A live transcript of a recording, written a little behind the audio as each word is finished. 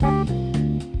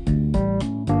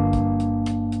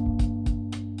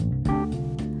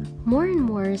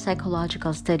Our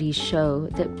psychological studies show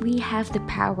that we have the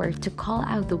power to call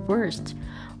out the worst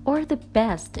or the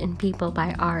best in people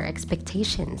by our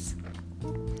expectations.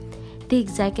 The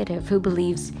executive who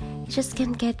believes he just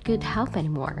can't get good help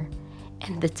anymore,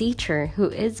 and the teacher who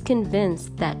is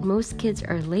convinced that most kids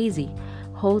are lazy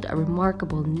hold a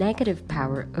remarkable negative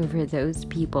power over those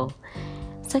people.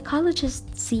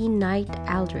 Psychologist C. Knight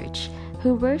Aldrich,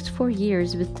 who worked for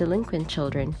years with delinquent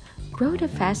children, wrote a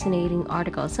fascinating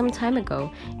article some time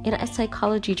ago in a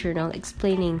psychology journal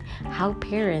explaining how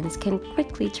parents can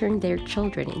quickly turn their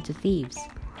children into thieves.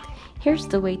 Here's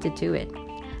the way to do it.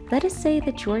 Let us say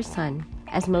that your son,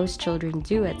 as most children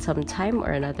do at some time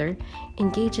or another,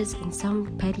 engages in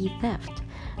some petty theft.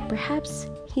 Perhaps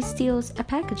he steals a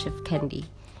package of candy.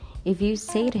 If you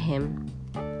say to him,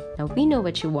 "Now we know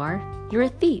what you are. You're a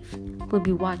thief. We'll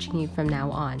be watching you from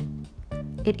now on,"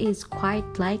 it is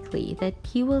quite likely that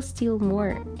he will steal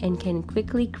more and can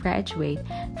quickly graduate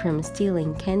from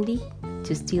stealing candy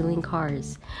to stealing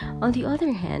cars. On the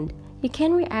other hand, you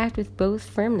can react with both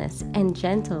firmness and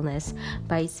gentleness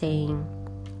by saying,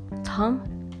 "Tom,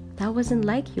 that wasn't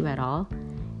like you at all.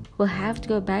 We'll have to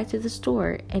go back to the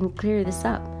store and clear this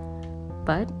up.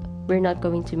 But we're not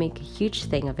going to make a huge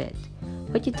thing of it.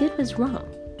 What you did was wrong.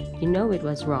 You know it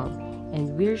was wrong,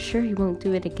 and we're sure you won't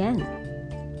do it again."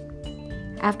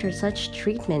 After such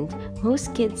treatment,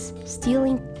 most kids'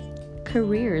 stealing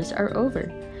careers are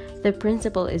over. The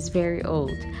principle is very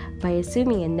old. By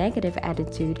assuming a negative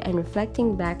attitude and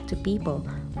reflecting back to people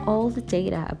all the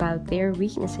data about their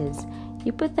weaknesses,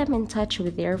 you put them in touch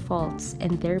with their faults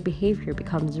and their behavior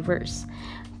becomes worse.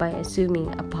 By assuming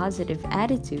a positive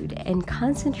attitude and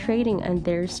concentrating on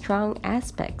their strong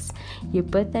aspects, you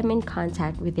put them in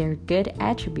contact with their good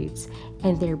attributes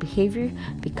and their behavior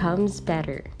becomes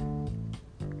better.